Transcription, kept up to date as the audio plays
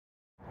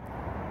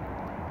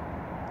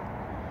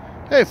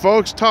Hey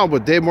folks, Tom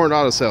with Dave Morton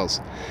Auto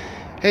Sales.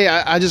 Hey,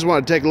 I just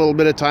want to take a little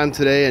bit of time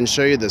today and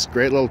show you this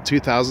great little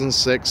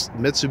 2006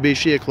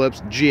 Mitsubishi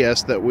Eclipse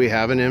GS that we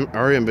have in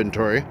our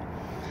inventory.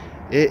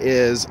 It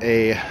is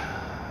a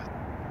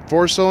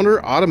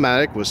 4-cylinder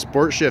automatic with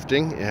sport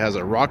shifting. It has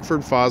a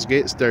Rockford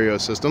Fosgate stereo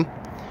system.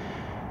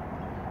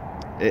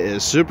 It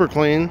is super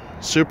clean,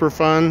 super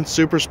fun,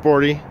 super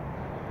sporty,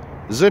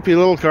 zippy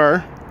little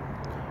car,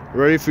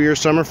 ready for your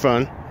summer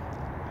fun.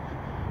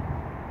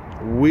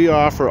 We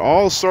offer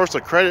all sorts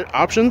of credit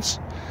options.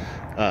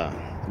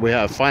 We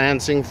have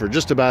financing for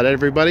just about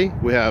everybody.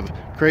 We have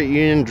credit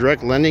union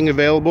direct lending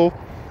available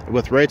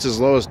with rates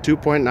as low as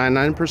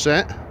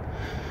 2.99%.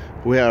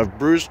 We have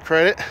bruised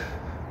credit.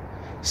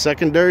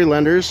 Secondary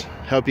lenders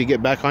help you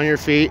get back on your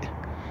feet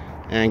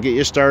and get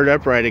you started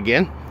up right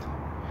again.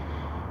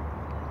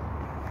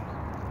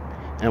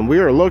 And we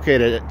are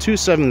located at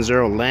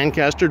 270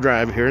 Lancaster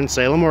Drive here in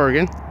Salem,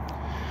 Oregon.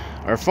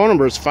 Our phone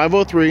number is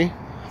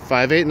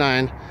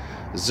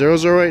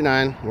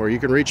 503-589-0089, where you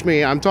can reach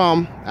me. I'm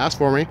Tom. Ask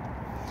for me.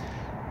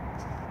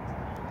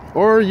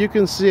 Or you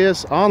can see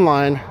us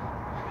online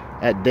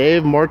at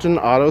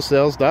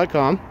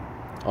davemortonautosales.com.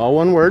 All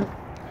one word.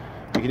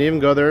 You can even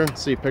go there and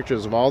see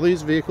pictures of all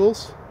these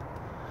vehicles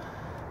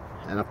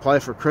and apply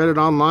for credit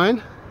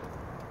online.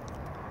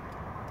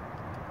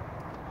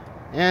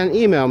 And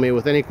email me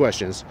with any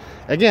questions.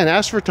 Again,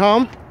 ask for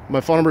Tom.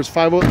 My phone number is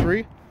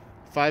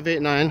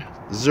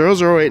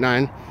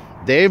 503-589-0089.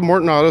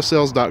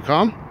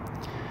 davemortonautosales.com.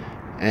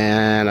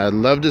 And I'd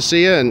love to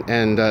see you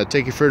and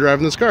take you for a drive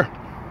in this car.